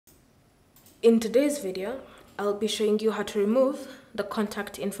In today's video, I'll be showing you how to remove the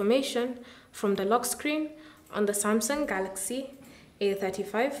contact information from the lock screen on the Samsung Galaxy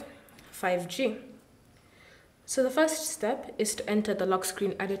A35 5G. So the first step is to enter the lock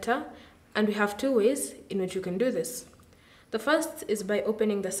screen editor, and we have two ways in which you can do this. The first is by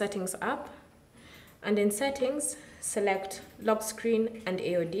opening the Settings app, and in Settings, select Lock Screen and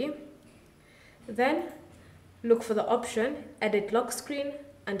AOD. Then look for the option Edit Lock Screen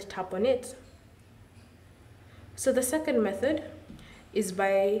and tap on it. So the second method is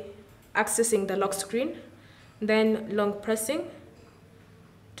by accessing the lock screen, then long pressing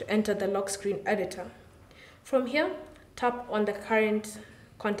to enter the lock screen editor. From here, tap on the current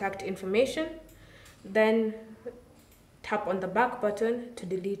contact information, then tap on the back button to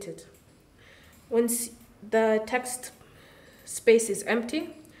delete it. Once the text space is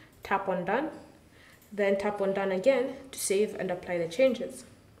empty, tap on Done, then tap on Done again to save and apply the changes.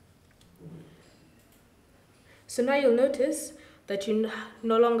 So now you'll notice that you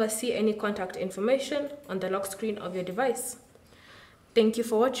no longer see any contact information on the lock screen of your device. Thank you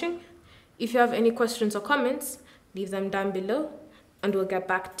for watching. If you have any questions or comments, leave them down below and we'll get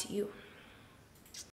back to you.